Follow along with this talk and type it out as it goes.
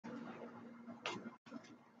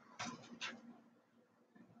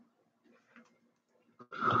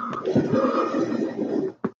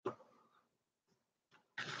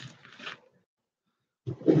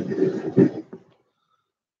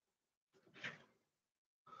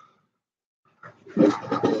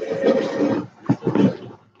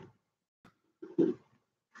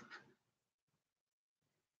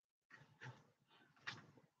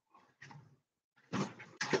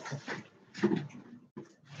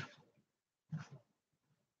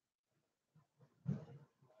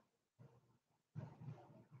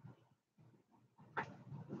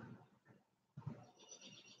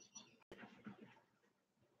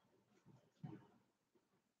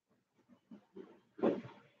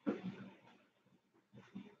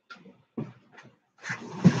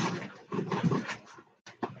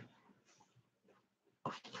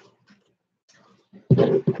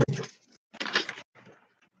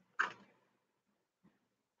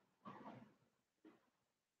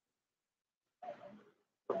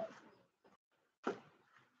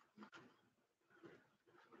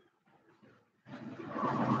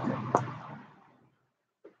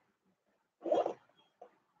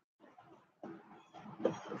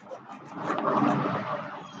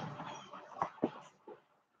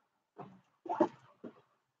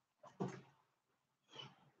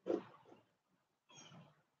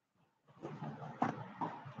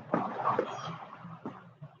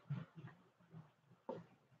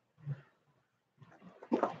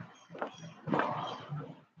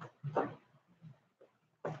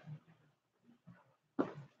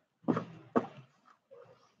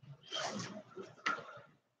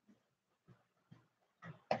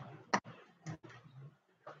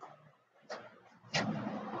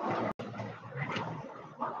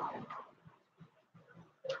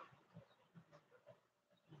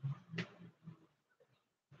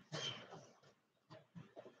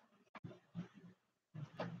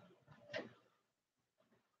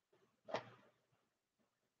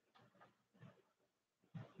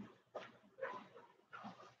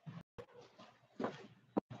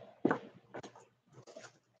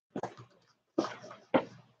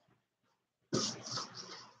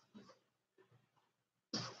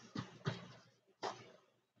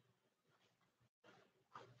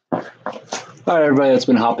All right, everybody that's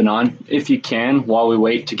been hopping on, if you can, while we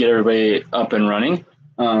wait to get everybody up and running,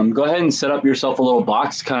 go ahead and set up yourself a little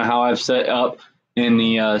box, kind of how I've set up in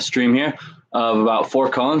the stream here, of about 4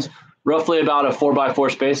 cones, roughly about a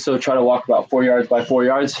 4x4 space. So try to walk about 4 yards by 4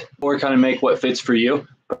 yards, or kind of make what fits for you,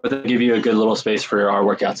 but they'll give you a good little space for our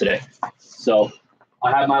workout today. So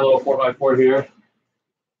I have my little 4x4 here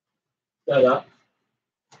set up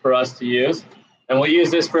for us to use. And we'll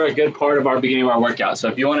use this for a good part of our beginning of our workout. So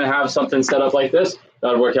if you want to have something set up like this,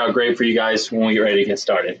 that would work out great for you guys when we get ready to get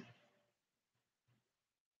started.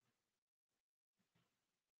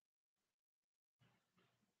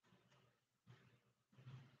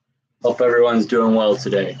 Hope everyone's doing well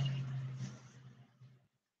today.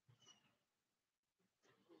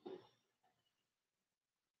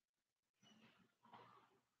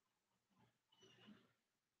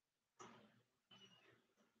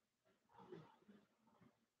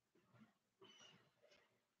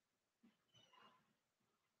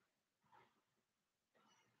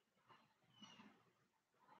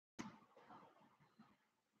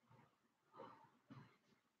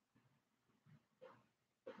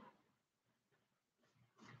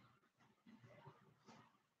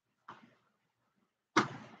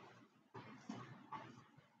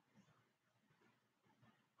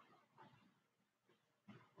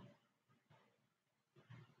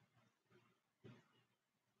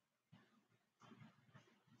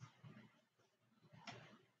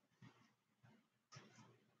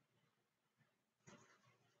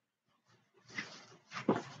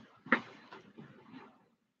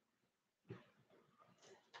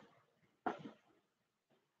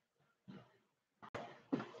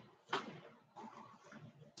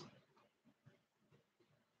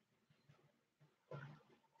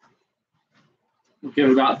 We'll give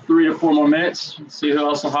it about 3 to 4 more minutes, see who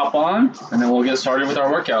else will hop on, and then we'll get started with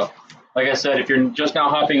our workout. Like I said, if you're just now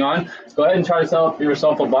hopping on, go ahead and try to set up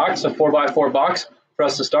yourself a box, a 4x4 box for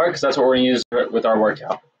us to start, because that's what we're going to use with our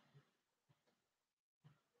workout.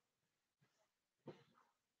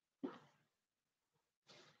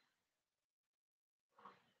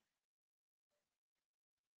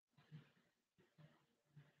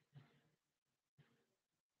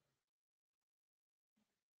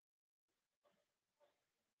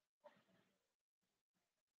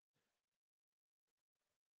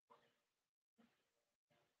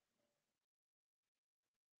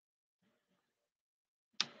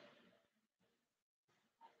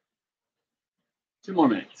 Two more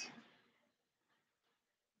minutes.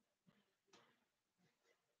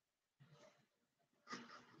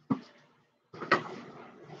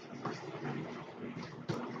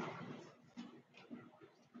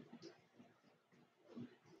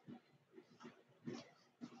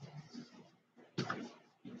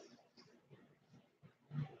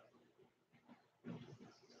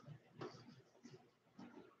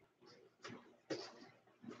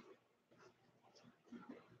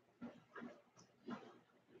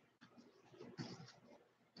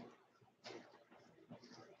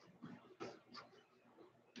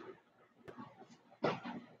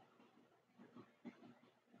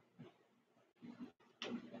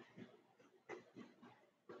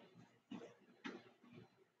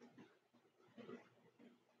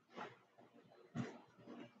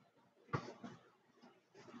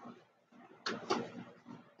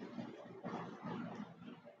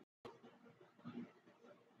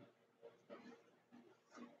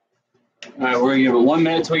 All right, we're gonna give it 1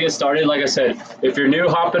 minute till we get started. Like I said, if you're new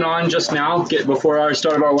hopping on just now, before our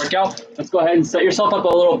start of our workout, let's go ahead and set yourself up a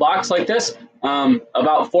little box like this,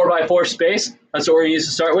 about 4x4 space. That's what we're gonna use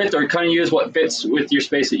to start with, or kind of use what fits with your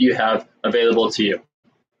space that you have available to you.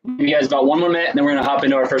 Give you guys about 1 more minute, and then we're gonna hop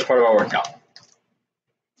into our first part of our workout.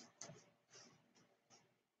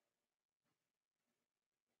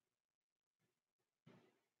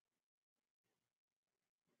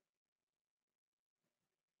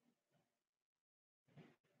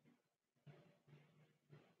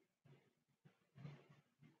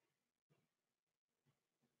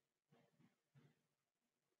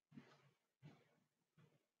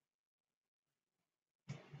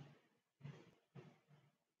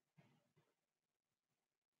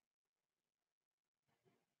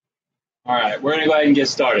 All right, we're gonna go ahead and get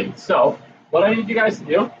started. So what I need you guys to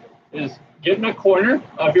do is get in a corner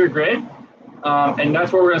of your grid, and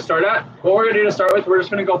that's where we're gonna start at. What we're gonna do to start with, we're just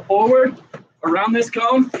gonna go forward, around this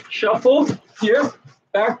cone, shuffle here,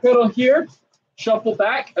 back pedal here, shuffle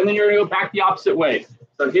back, and then you're gonna go back the opposite way.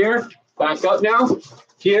 So here, back up now,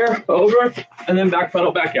 here, over, and then back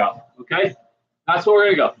pedal back out, okay? That's what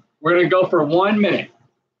we're gonna go. We're gonna go for 1 minute.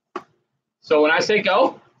 So when I say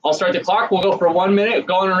go, I'll start the clock. We'll go for 1 minute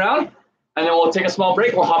going around, and then we'll take a small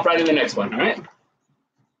break. We'll hop right in the next one, all right?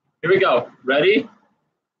 Here we go. Ready,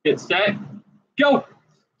 get set, go.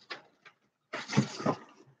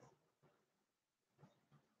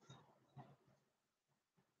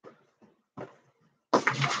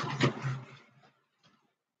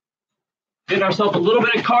 Getting ourselves a little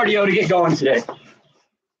bit of cardio to get going today.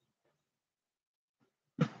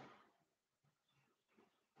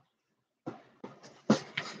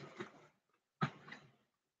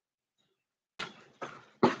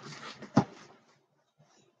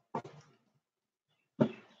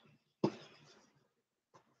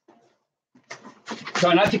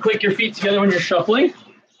 Try not to click your feet together when you're shuffling.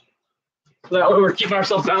 So that way we're keeping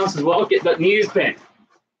ourselves balanced as well. Get that knees bent.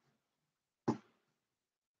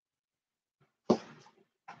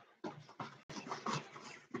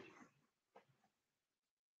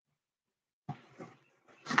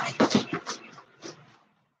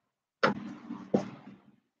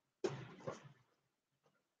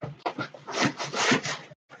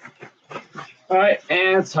 All right,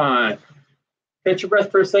 and time. Catch your breath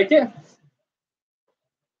for a second.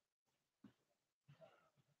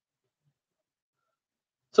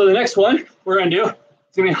 So the next one we're gonna do is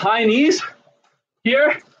gonna be high knees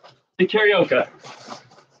here to karaoke.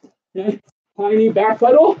 Okay, high knee back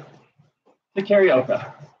pedal to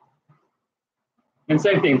karaoke. And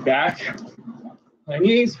same thing, back, high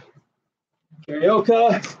knees,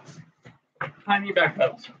 karaoke, high knee back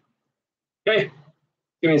pedals. Okay,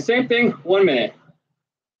 give me the same thing, 1 minute.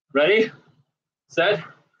 Ready, set,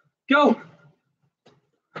 go.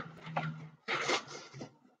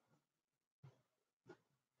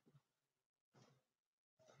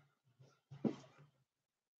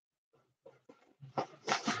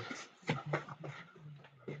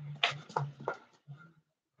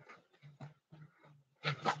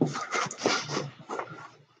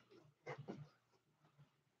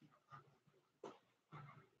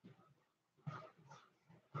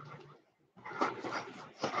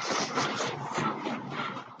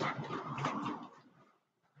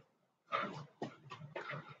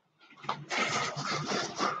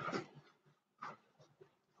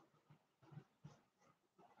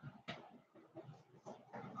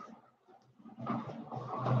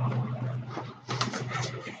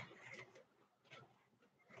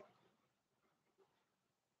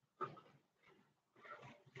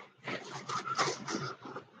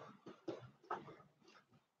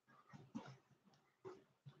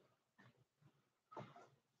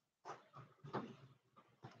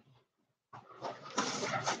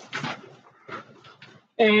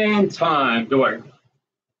 And time to work.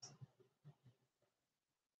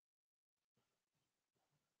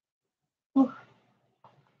 All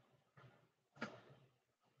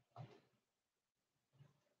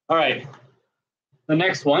right, the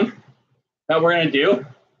next one that we're gonna do,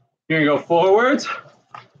 you're gonna go forwards,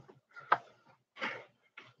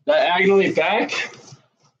 diagonally back, and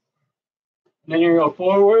then you're gonna go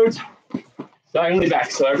forwards, diagonally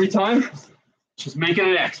back. So every time, just making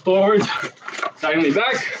an X. Forwards, diagonally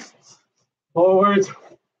back, forwards,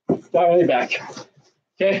 diagonally back.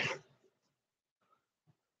 Okay?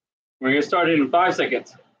 We're gonna start it in 5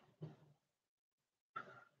 seconds.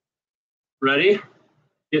 Ready,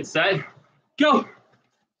 get set, go.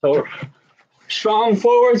 So strong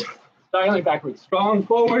forwards, diagonally backwards. Strong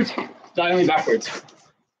forwards, diagonally backwards.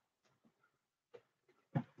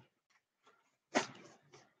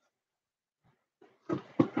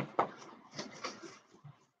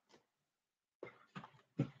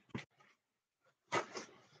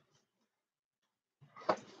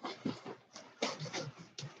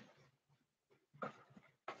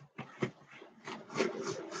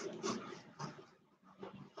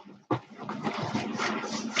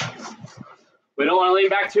 We don't want to lean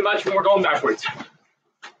back too much when we're going backwards.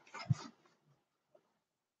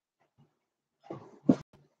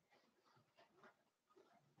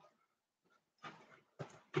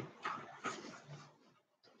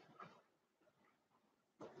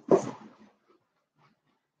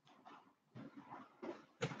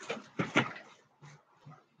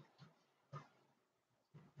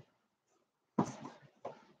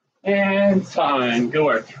 And time. Good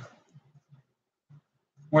work.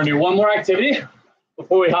 We're going to do one more activity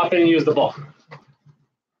before we hop in and use the ball.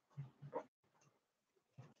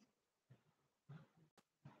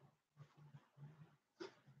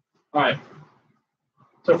 All right.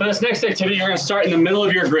 So for this next activity, you're going to start in the middle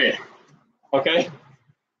of your grid. Okay?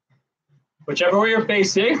 Whichever way you're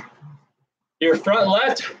facing, your front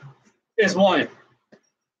left is 1.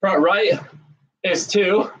 Front right is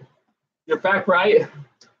 2. Your back right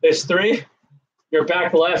is 3. Your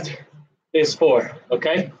back left is 4.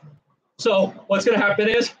 Okay? So what's going to happen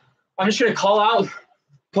is I'm just going to call out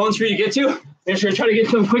cones for you to get to. Make sure you try to get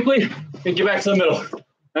to them quickly and get back to the middle. And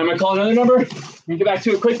I'm going to call another number and get back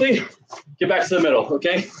to it quickly. Get back to the middle.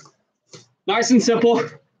 Okay? Nice and simple.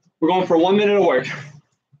 We're going for 1 minute of work.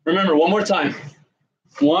 Remember, one more time.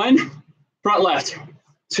 1, front left.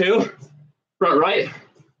 2, front right.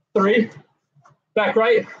 3, back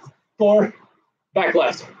right. 4, back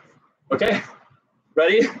left. Okay?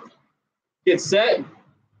 Ready? Get set.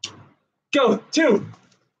 Go. 2,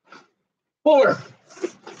 4,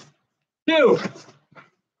 2,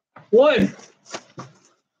 1,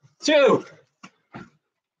 2,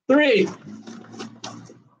 3,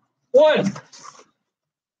 1,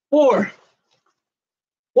 4,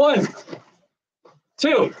 1,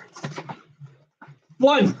 2,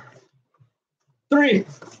 1, 3,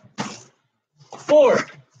 4,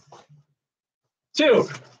 2,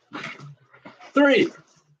 3,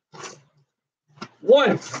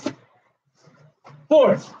 1,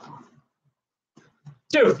 4,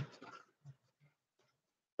 2,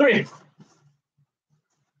 3,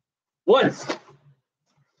 1,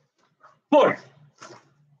 4,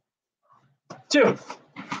 2,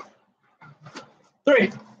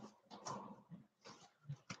 3,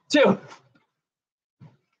 2,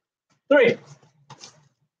 3,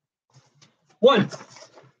 1,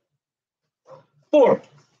 4,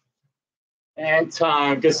 and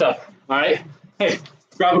time. Good stuff. All right. Hey,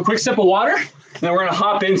 grab a quick sip of water, and then we're going to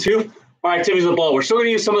hop into our activities with the ball. We're still going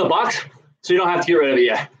to use some of the box, so you don't have to get rid of it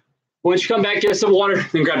yet. Once you come back, get some water,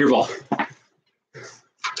 then grab your ball.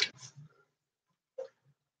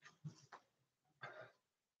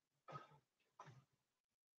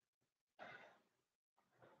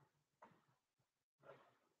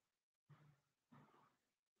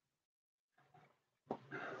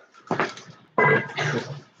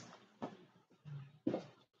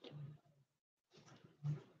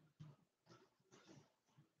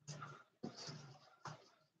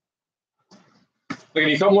 We're going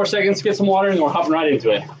to give you a couple more seconds to get some water, and then we're hopping right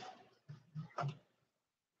into it.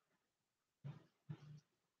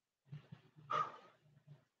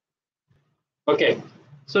 Okay,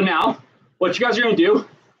 so now what you guys are going to do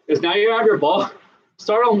is now you have your ball.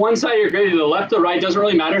 Start on one side of your grid, to the left or right, doesn't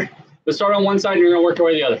really matter. But start on one side, and you're going to work your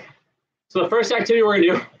way to the other. So the first activity we're going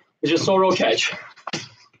to do is just soul roll catch.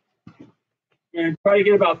 And try to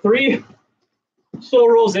get about 3 soul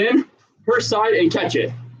rolls in per side and catch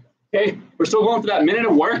it. Okay, we're still going for that minute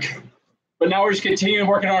of work, but now we're just continuing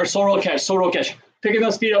working on our soul roll catch, picking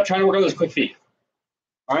those feet up, trying to work on those quick feet.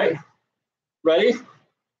 All right, ready,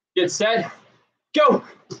 get set, go.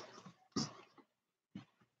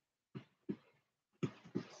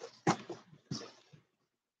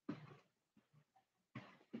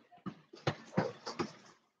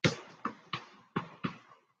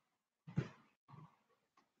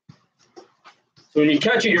 So when you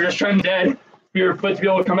catch it, you're just trying dead for your foot to be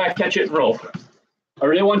able to come back, catch it, and roll. I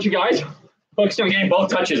really want you guys focused on getting both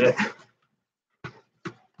touches in.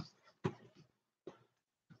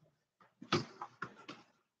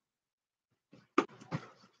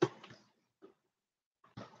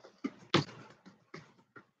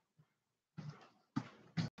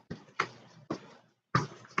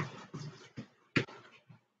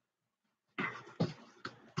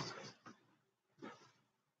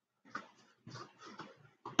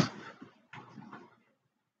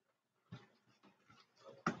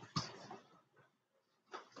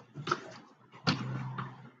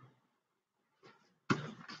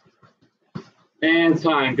 And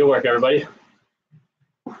time. Good work, everybody.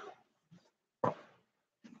 All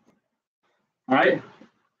right.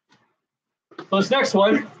 So this next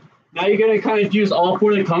one, now you're going to kind of use all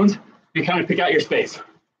 4 of the cones and kind of pick out your space.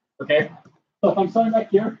 Okay. So if I'm starting back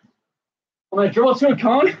here, I'm going to dribble to a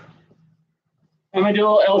cone, I'm gonna do a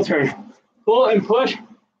little L turn. Pull and push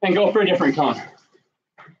and go for a different cone.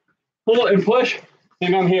 Pull and push,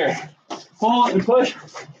 maybe I'm here. Pull and push,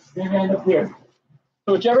 maybe I end up here.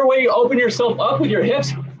 So whichever way you open yourself up with your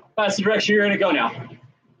hips, that's the direction you're gonna go now.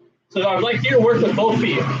 So I would like you to work with both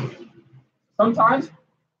feet. Sometimes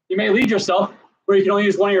you may lead yourself where you can only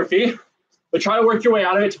use one of your feet, but try to work your way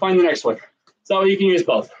out of it to find the next one. So that way you can use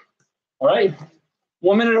both. All right,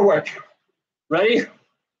 1 minute of work. Ready,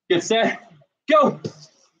 get set, go.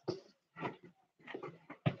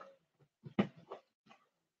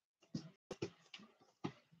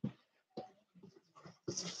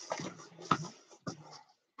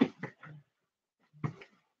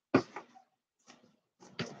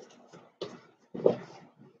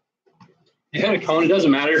 You hit a cone, it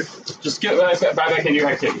doesn't matter. Just get right back into your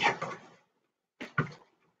activity.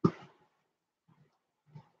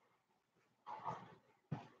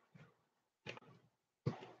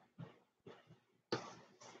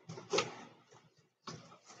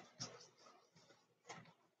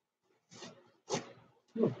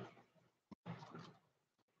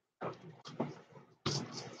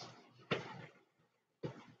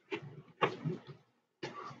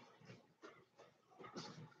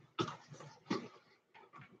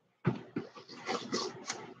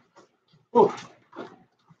 Ooh.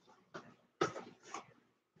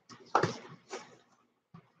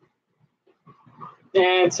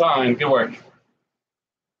 And time, good work.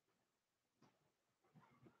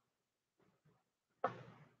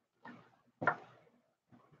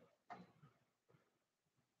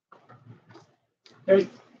 Okay,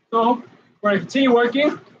 so we're gonna continue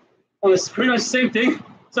working on this pretty much the same thing,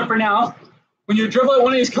 except for now, when you dribble at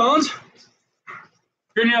one of these cones,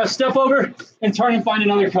 you're gonna step over and turn and find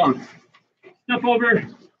another cone. Step over,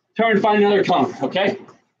 turn and find another cone, okay?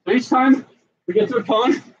 So each time we get to a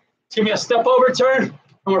cone, it's gonna be a step over, turn, and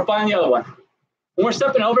we're finding the other one. When we're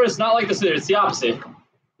stepping over, it's not like this, it's the opposite.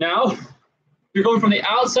 Now, you're going from the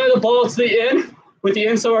outside of the ball to the in with the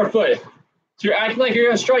inside of our foot. So you're acting like you're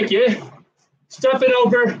gonna strike it, step it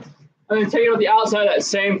over, and then take it with the outside of that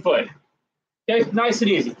same foot. Okay, nice and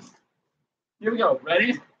easy. Here we go,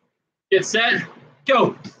 ready, get set,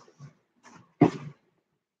 go.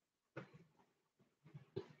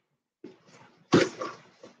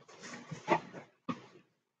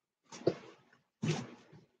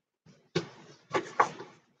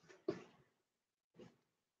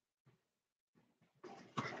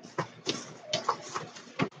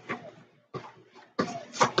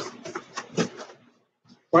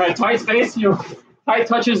 We're at a tight space, tight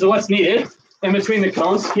touches of what's needed in between the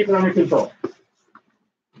cones, keep it under control.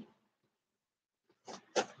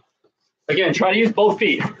 Again, try to use both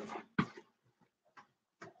feet.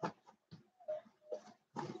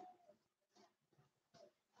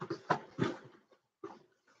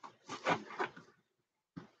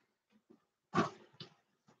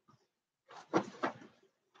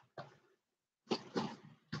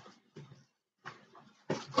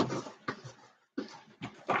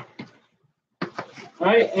 All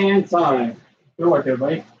right, and time. Good work,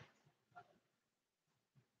 everybody.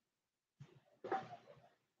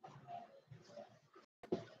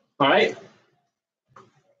 All right.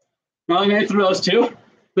 Now we made it through those two.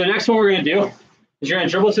 The next one we're going to do is you're going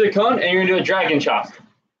to dribble to the cone and you're going to do a drag and chop.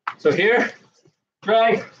 So here,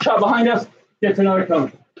 drag, chop behind us, get to another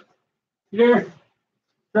cone. Here,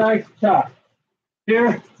 drag, chop. Here,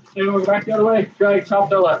 and we'll go back the other way, drag, chop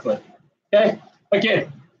their left foot. Okay?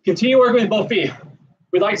 Again, continue working with both feet.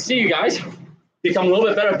 We'd like to see you guys become a little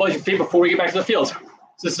bit better at both your feet before we get back to the field. So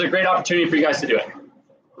this is a great opportunity for you guys to do it.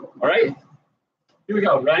 All right? Here we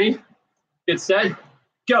go. Ready? Get set.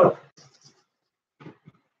 Go.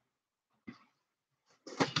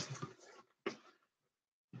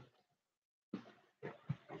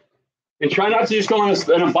 And try not to just go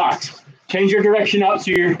in a box. Change your direction up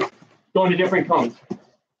so you're going to different cones.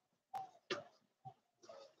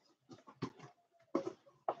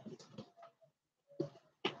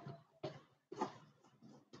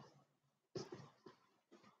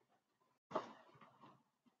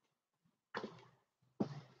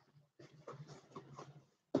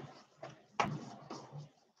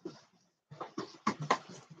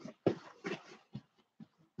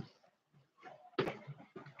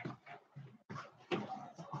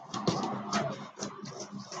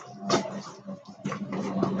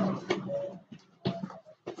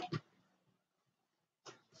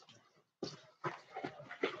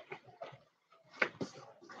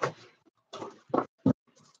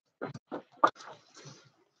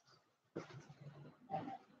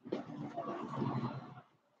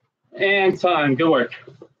 And time. Good work.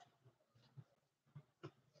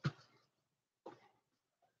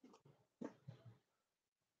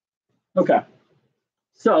 Okay.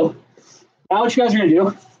 So now what you guys are gonna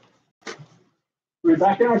do, we're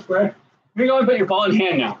back in our square. You're gonna go and put your ball in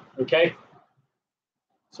hand now, okay?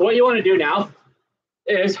 So what you wanna do now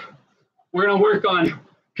is we're gonna work on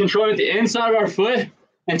controlling the inside of our foot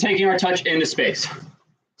and taking our touch into space.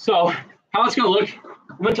 So how it's gonna look,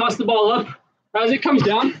 I'm gonna toss the ball up. As it comes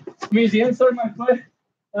down, I'm gonna use the inside of my foot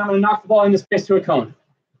and I'm gonna knock the ball into space to a cone.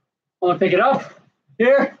 I'm gonna pick it up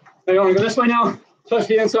here. I'm gonna go this way now, touch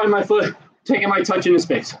the inside of my foot, taking my touch into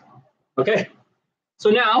space. Okay? So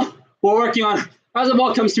now we're working on, as the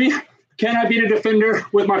ball comes to me, can I beat a defender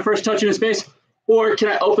with my first touch into space? Or can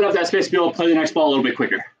I open up that space to be able to play the next ball a little bit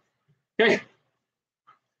quicker? Okay?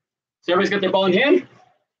 So everybody's got their ball in hand.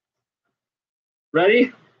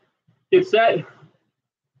 Ready? Get set.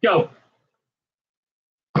 Go.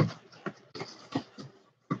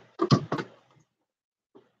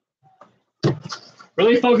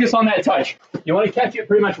 Really focus on that touch. You want to catch it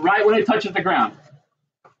pretty much right when it touches the ground.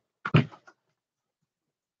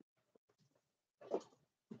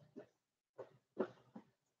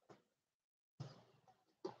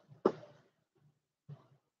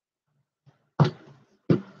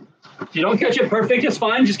 If you don't catch it perfect, it's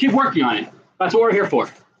fine. Just keep working on it. That's what we're here for.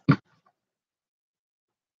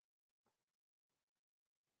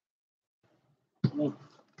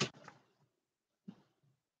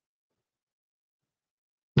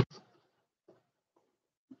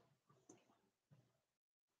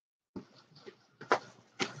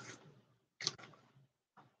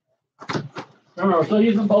 Remember, we're still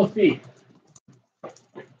using both feet.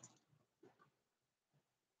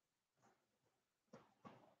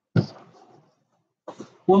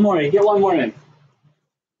 One more in. Get one more in.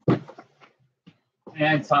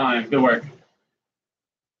 And time. Good work.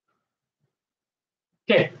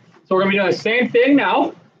 Okay, so we're going to be doing the same thing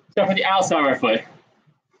now, except for the outside of our foot.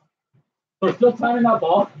 We're still timing that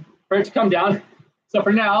ball for it to come down. So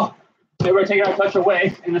for now, maybe we're taking our touch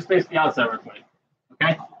away in the space of the outside of our foot.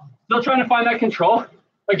 Okay? Still trying to find that control.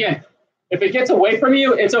 Again, if it gets away from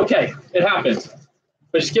you, it's okay. It happens.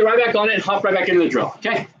 But just get right back on it and hop right back into the drill.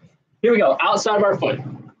 Okay? Here we go. Outside of our foot.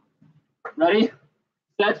 Ready?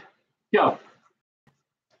 Set. Go.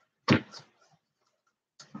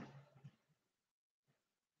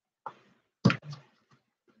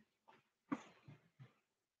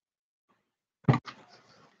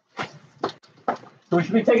 So we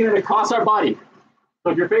should be taking it across our body.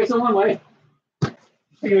 So if you're facing one way,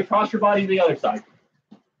 take it across your body to the other side.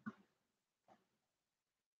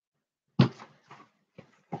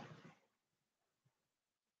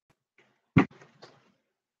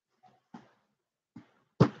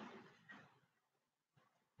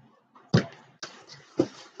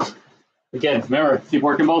 Again, remember, keep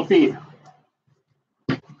working both feet.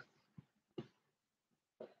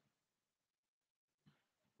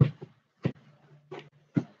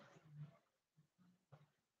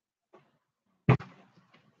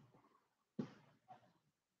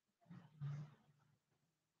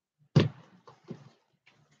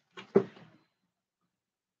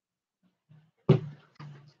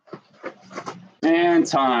 And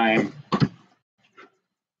time. All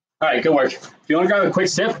right, good work. If you want to grab a quick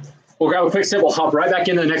sip, we'll grab a quick sip. We'll hop right back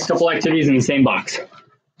into the next couple activities in the same box.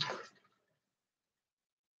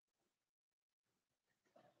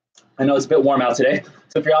 I know it's a bit warm out today,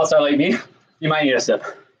 so if you're outside like me, you might need a sip.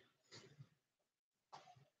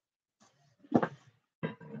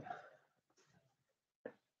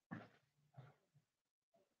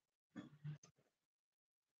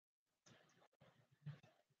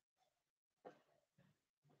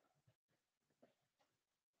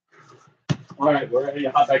 All right, we're ready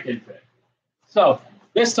to hop back into it. So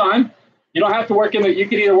this time, you don't have to work in the, you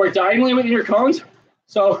can either work diagonally with your cones.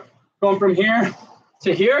 So going from here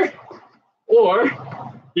to here, or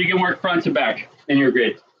you can work front to back in your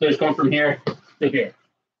grid. So just going from here to here.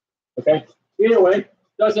 Okay? Either way,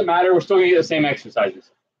 doesn't matter. We're still gonna get the same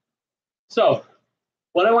exercises. So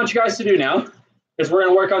what I want you guys to do now is we're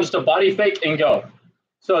gonna work on just a body fake and go.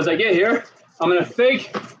 So as I get here, I'm gonna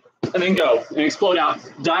fake and then go and explode out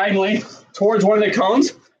diagonally towards one of the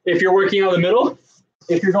cones. If you're working on the middle,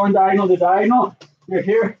 if you're going diagonal to diagonal, you're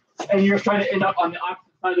here and you're trying to end up on the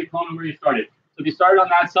opposite side of the cone where you started. So if you started on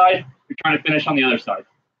that side, you're trying to finish on the other side.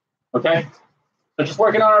 Okay? So just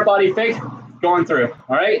working on our body fake, going through.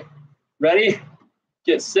 All right? Ready?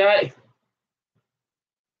 Get set.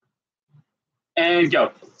 And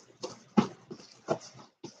go.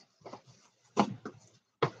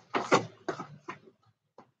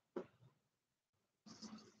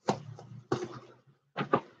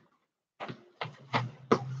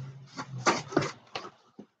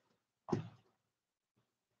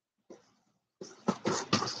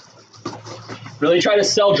 Really try to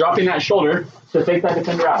sell dropping that shoulder to fake that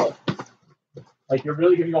defender out. Like you're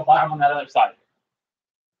really going to go bottom on that other side.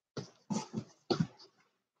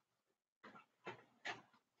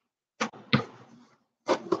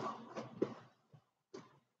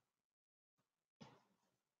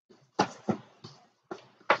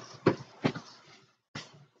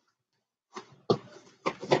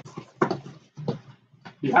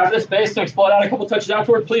 If you have the space to explode out a couple touches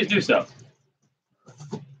afterward, please do so.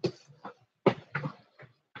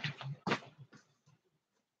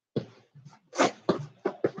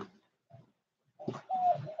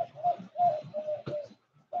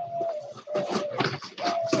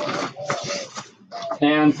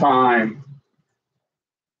 And time.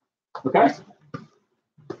 Okay?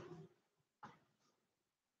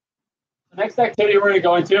 The next activity we're going to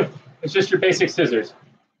go into is just your basic scissors.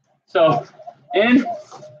 So, in,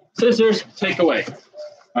 scissors, take away.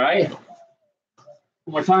 All right? One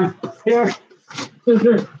more time. Here,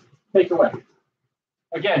 scissors, take away.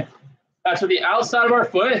 Again, that's with the outside of our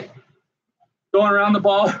foot going around the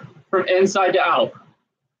ball from inside to out.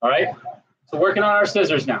 All right? So working on our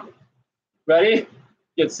scissors now. Ready?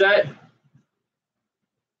 Get set.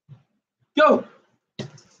 Go.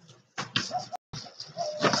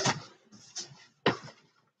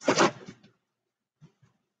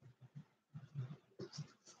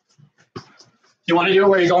 You want to do it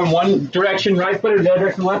where you're going one direction right footed, the other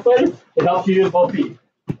direction left footed? It helps you use both feet.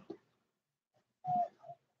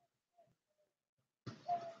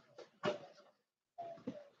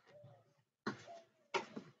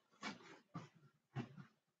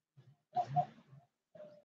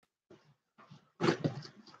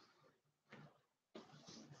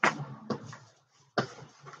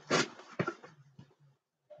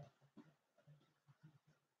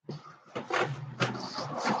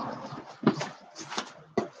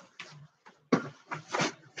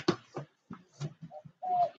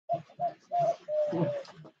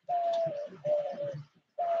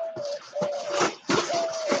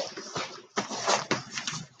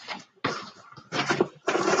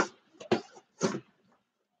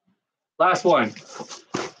 Last one.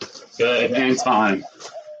 Good, and time.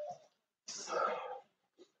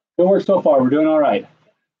 Good work so far. We're doing all right.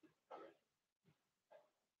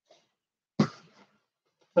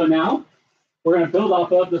 So now we're going to build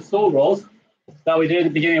off of the soul rolls that we did at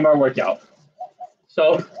the beginning of our workout.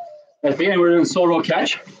 So at the beginning, we're doing soul roll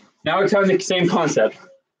catch. Now we're trying the same concept.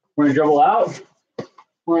 We're going to dribble out.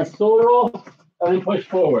 We're going to soul roll and then push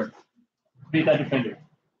forward. Beat that defender.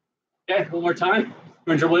 Okay, one more time.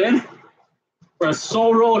 We're going to dribble in. We're going to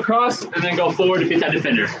soul roll across and then go forward to beat that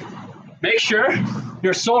defender. Make sure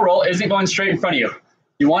your soul roll isn't going straight in front of you.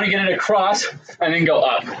 You want to get it across and then go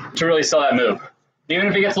up to really sell that move. Even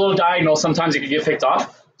if it gets a little diagonal, sometimes it can get picked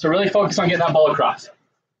off. So really focus on getting that ball across.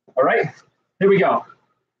 All right, here we go.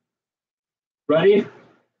 Ready?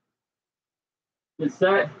 Get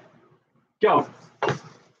set. Go.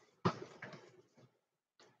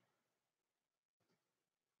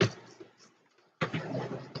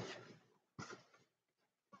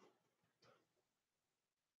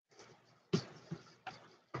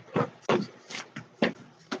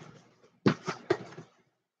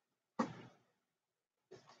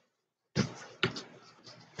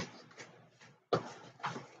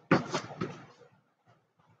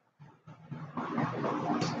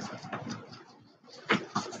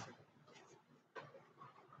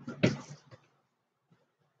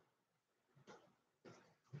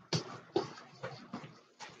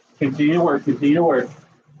 Continue to work, continue to work.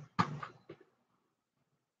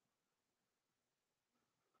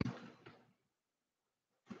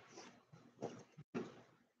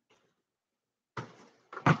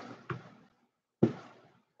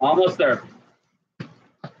 Almost there.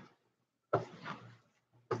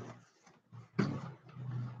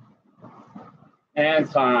 And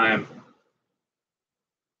time.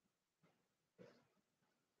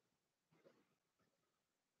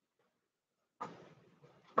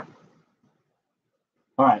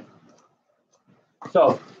 All right.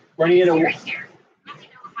 So we're gonna get a. We're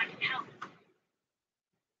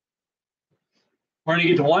gonna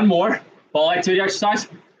get to one more ball activity exercise,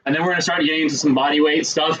 and then we're gonna start getting into some body weight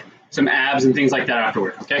stuff, some abs and things like that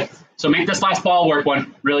afterward. Okay. So make this last ball work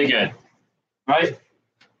one really good. All right.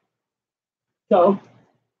 So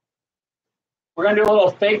we're gonna do a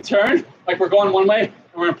little fake turn, like we're going one way, and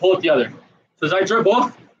we're gonna pull it the other. So as I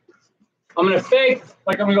dribble, I'm gonna fake,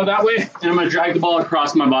 like I'm gonna go that way, and I'm gonna drag the ball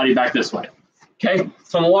across my body back this way. Okay,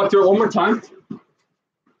 so I'm gonna walk through it one more time.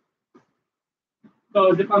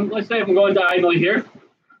 So if let's say if I'm going diagonally here,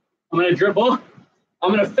 I'm gonna dribble. I'm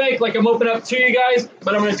gonna fake like I'm open up to you guys,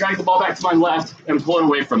 but I'm gonna drag the ball back to my left and pull it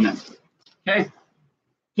away from them. Okay,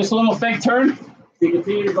 just a little fake turn. You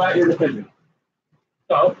continue to bite your decision.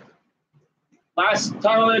 So, last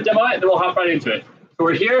time I'm going to demo it, then we'll hop right into it. So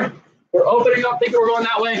we're here, we're opening up, thinking we're going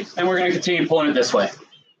that way, and we're going to continue pulling it this way.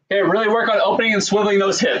 Okay, really work on opening and swiveling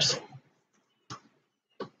those hips.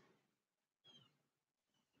 All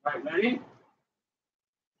right, ready?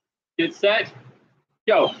 Get set,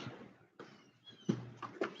 go.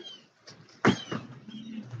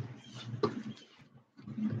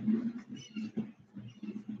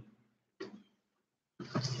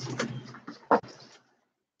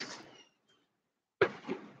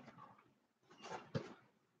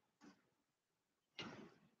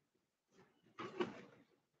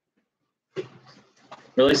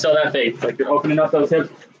 Really sell that face, like you're opening up those hips.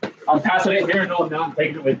 I'm passing it here, no, I'm not, I'm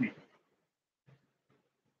taking it with me.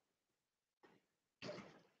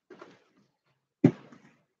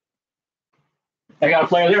 I got a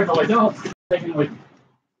player there, but like, no, taking it with me.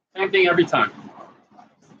 Same thing every time.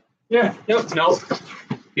 Yeah, yep, no.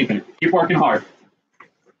 Keep working hard.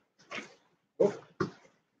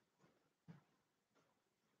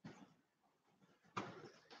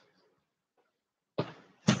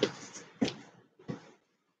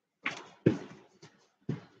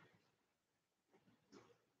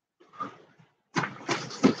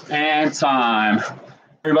 And time.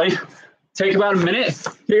 Everybody, take about a minute,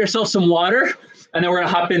 get yourself some water, and then we're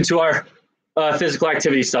gonna hop into our physical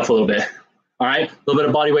activity stuff a little bit. All right, a little bit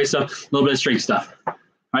of body weight stuff, a little bit of strength stuff. All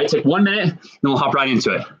right, take 1 minute, then we'll hop right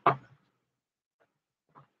into it.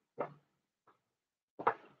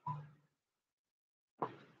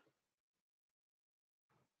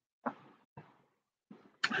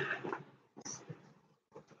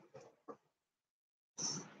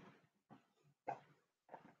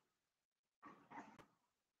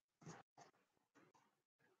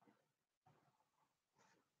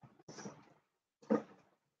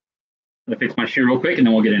 I'm gonna fix my shoe real quick, and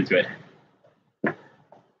then we'll get into it.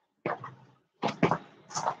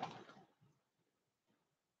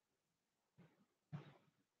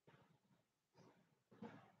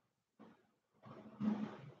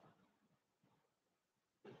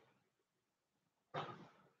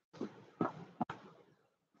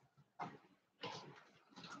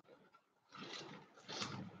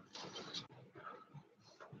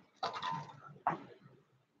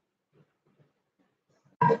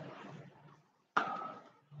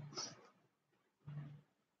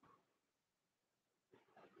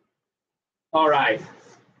 All right,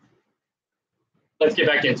 let's get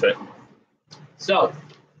back into it. So,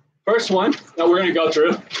 first one that we're gonna go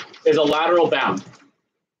through is a lateral bound.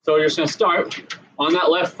 So you're just gonna start on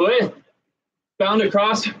that left foot, bound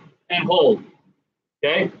across and hold,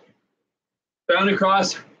 okay? Bound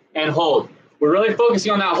across and hold. We're really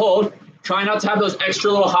focusing on that hold, trying not to have those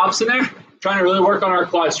extra little hops in there, trying to really work on our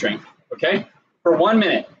quad strength, okay? For 1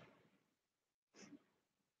 minute.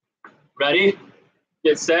 Ready,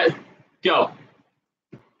 get set, go.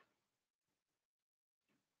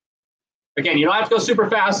 Again, you don't have to go super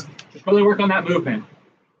fast, just really work on that movement.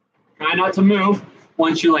 Try not to move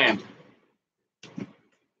once you land.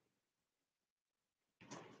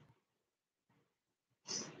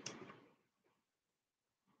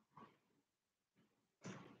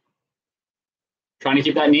 Trying to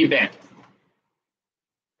keep that knee bent.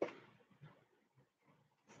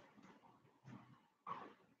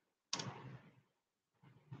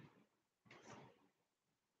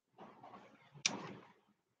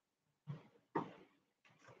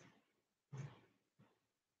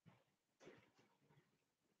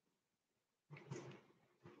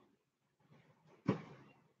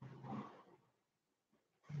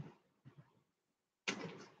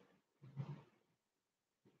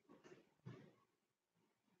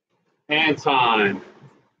 And time.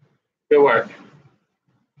 Good work.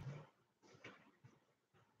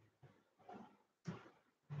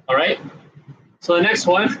 All right, so the next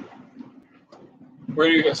one,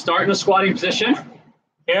 we're gonna start in a squatting position.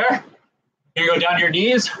 Here, you're gonna go down to your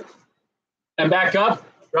knees and back up,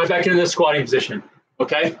 right back into the squatting position,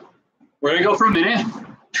 okay? We're gonna go for a minute.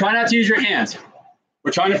 Try not to use your hands.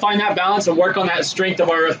 We're trying to find that balance and work on that strength of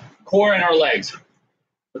our core and our legs,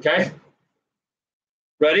 okay?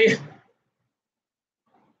 Ready?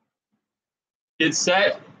 Get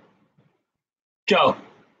set, go.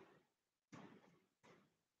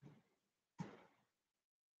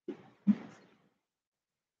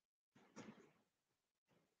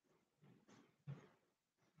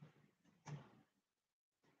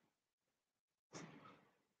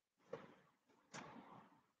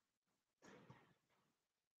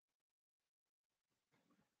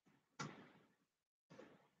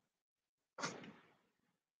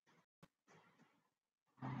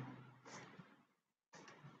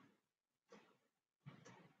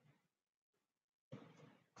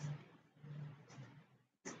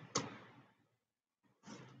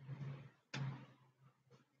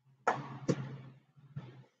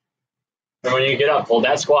 And when you get up, hold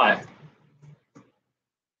that squat.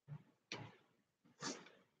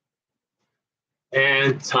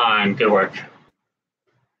 And time. Good work.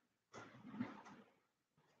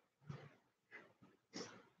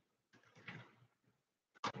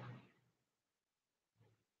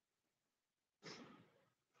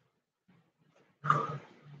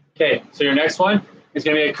 Okay, so your next one is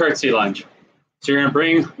going to be a curtsy lunge. So you're going to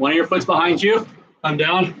bring one of your foots behind you, come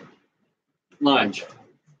down, lunge.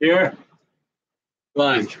 Here,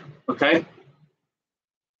 lunge. Okay?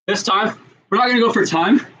 This time, we're not going to go for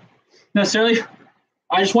time necessarily.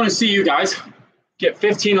 I just want to see you guys get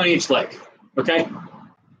 15 on each leg. Okay?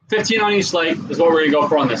 15 on each leg is what we're going to go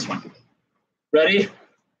for on this one. Ready,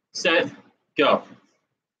 set, go.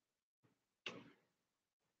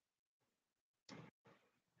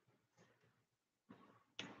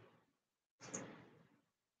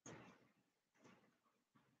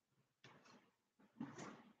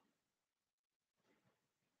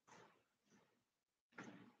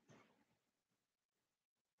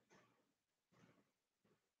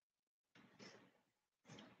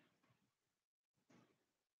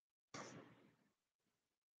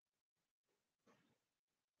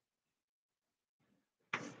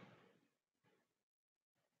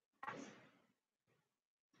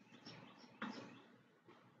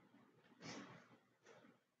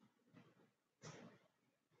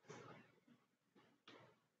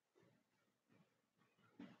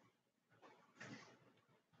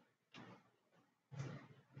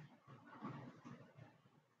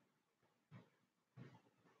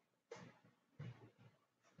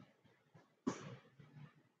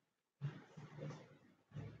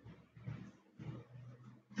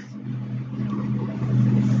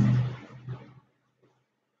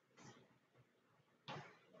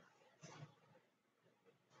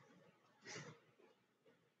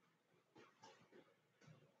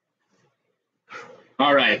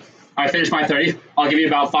 All right, I finished my 30. I'll give you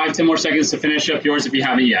about 5-10 more seconds to finish up yours if you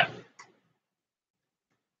haven't yet.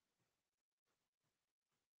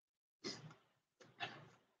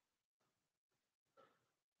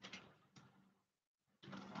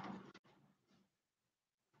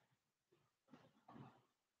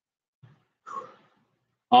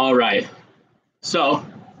 All right, so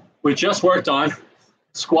we just worked on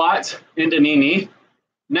squat into knee.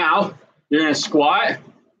 Now you're going to squat.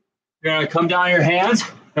 You're going to come down your hands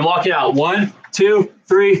and walk it out. 1, 2,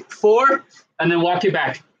 3, 4, and then walk it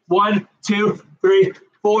back. 1, 2, 3,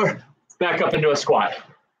 4, back up into a squat.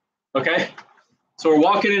 Okay? So we're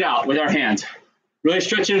walking it out with our hands. Really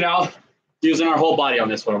stretching it out, using our whole body on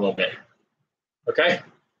this one a little bit. Okay?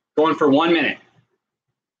 Going for 1 minute.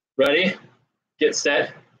 Ready? Get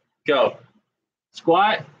set. Go.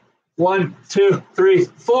 Squat. 1, 2, 3,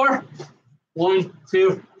 4. 1,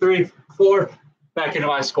 2, 3, 4. Back into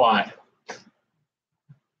my squat.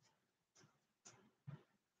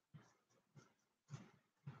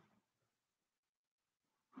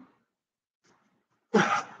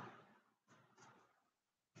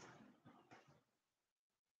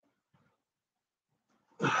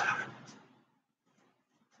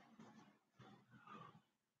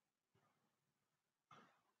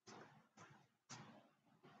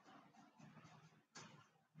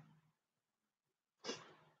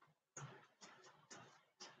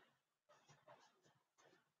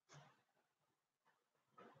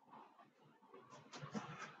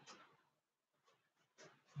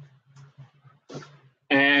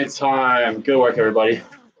 And time. Good work, everybody.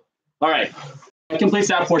 All right, that completes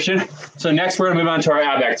that portion. So next we're gonna move on to our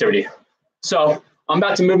ab activity. So I'm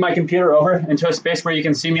about to move my computer over into a space where you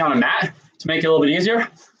can see me on a mat to make it a little bit easier.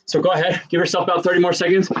 So go ahead, give yourself about 30 more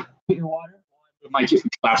seconds. Get your water. Move my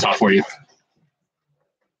laptop for you.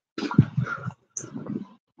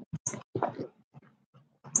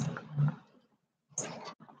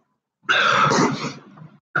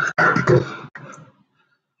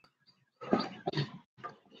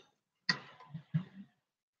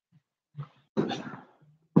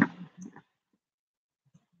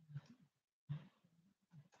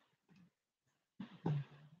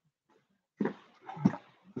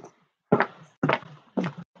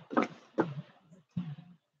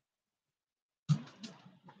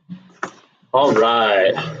 All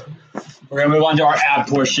right, we're gonna move on to our ab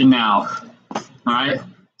portion now. All right,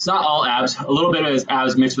 it's not all abs, a little bit of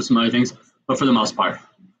abs mixed with some other things, but for the most part.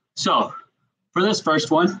 So for this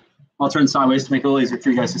first one, I'll turn sideways to make it a little easier for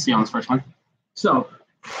you guys to see on this first one. So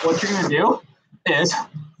what you're gonna do is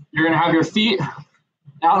you're gonna have your feet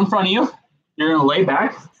out in front of you. You're gonna lay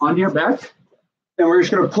back onto your back, and we're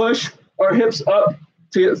just gonna push our hips up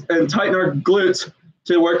and tighten our glutes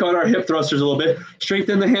to work on our hip thrusters a little bit.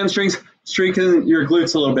 Strengthen the hamstrings, strengthen your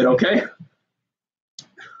glutes a little bit, okay?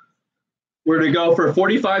 We're going to go for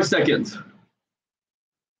 45 seconds.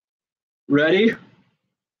 Ready,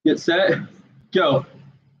 get set, go.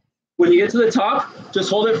 When you get to the top, just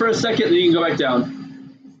hold it for a second, then you can go back down.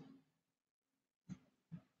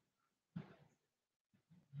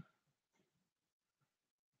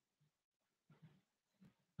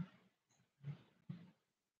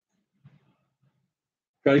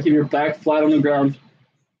 Try to keep your back flat on the ground.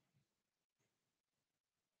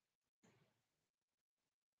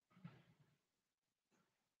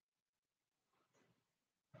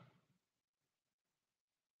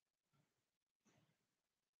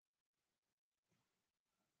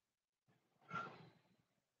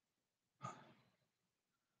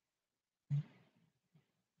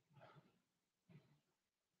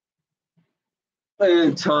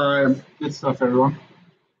 And time. Good stuff, everyone.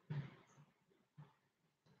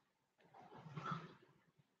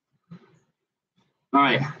 All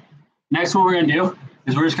right. Next, what we're going to do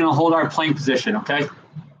is we're just going to hold our plank position, okay?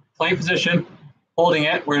 Plank position, holding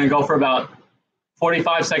it. We're going to go for about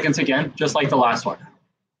 45 seconds again, just like the last one.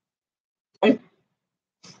 Okay.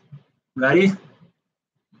 Ready?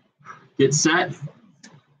 Get set.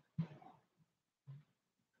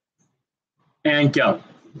 And go.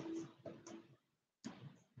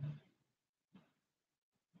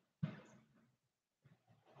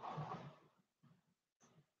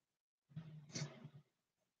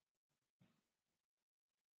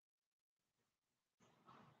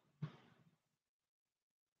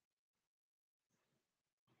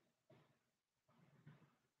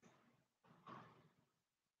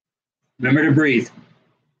 Remember to breathe.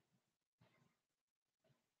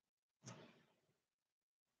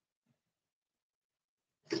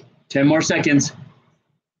 Ten more seconds.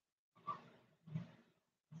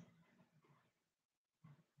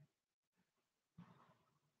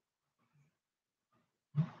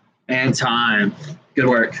 And time. Good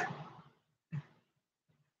work.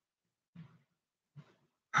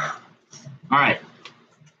 All right.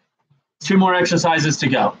 2 more exercises to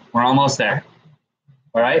go. We're almost there.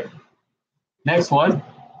 All right. Next one,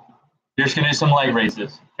 you're just going to do some leg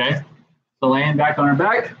raises, okay? So laying back on our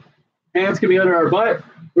back, hands can be under our butt.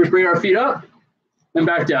 We're just bringing our feet up and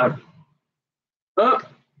back down.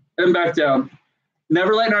 Up and back down.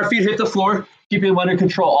 Never letting our feet hit the floor. Keeping them under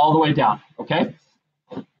control all the way down, okay?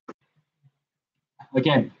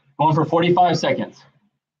 Again, going for 45 seconds.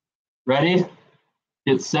 Ready?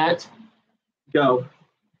 Get set. Go.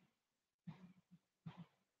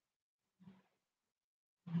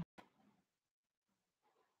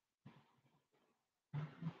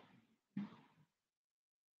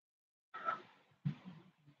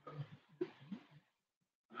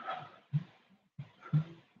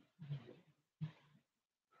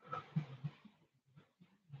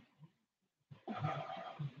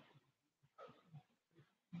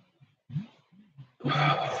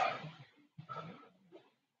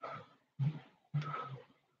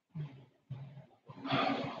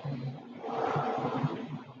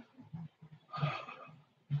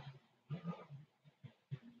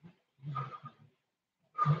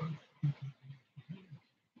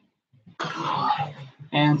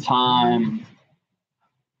 And time.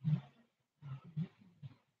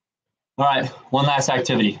 All right, one last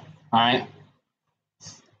activity. All right.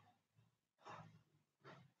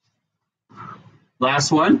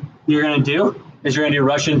 Last one you're going to do is you're going to do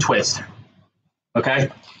Russian twist. Okay?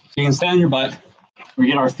 So you can stand on your butt. We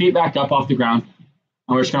get our feet back up off the ground,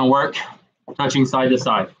 and we're just going to work touching side to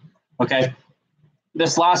side. Okay?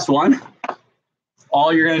 This last one,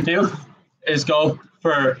 all you're going to do is go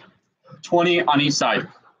for 20 on each side,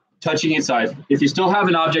 touching each side. If you still have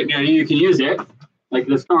an object near you, you can use it, like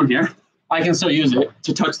this phone here. I can still use it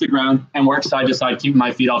to touch the ground and work side to side, keeping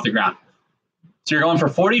my feet off the ground. So you're going for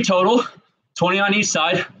 40 total, 20 on each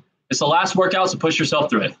side. It's the last workout, so push yourself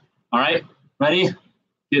through it. All right? Ready?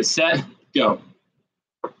 Get set, go.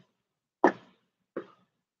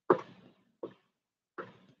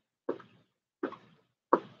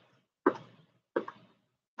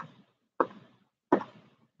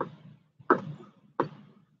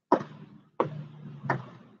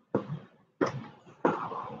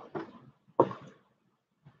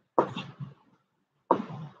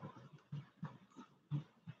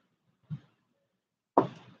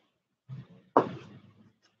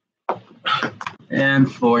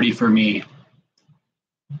 And 40 for me.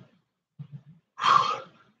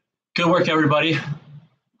 Good work, everybody.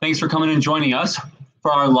 Thanks for coming and joining us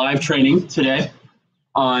for our live training today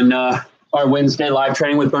on our Wednesday live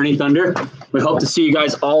training with Bernie Thunder. We hope to see you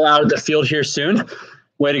guys all out at the field here soon.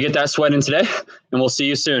 Way to get that sweat in today, and we'll see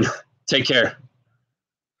you soon. Take care.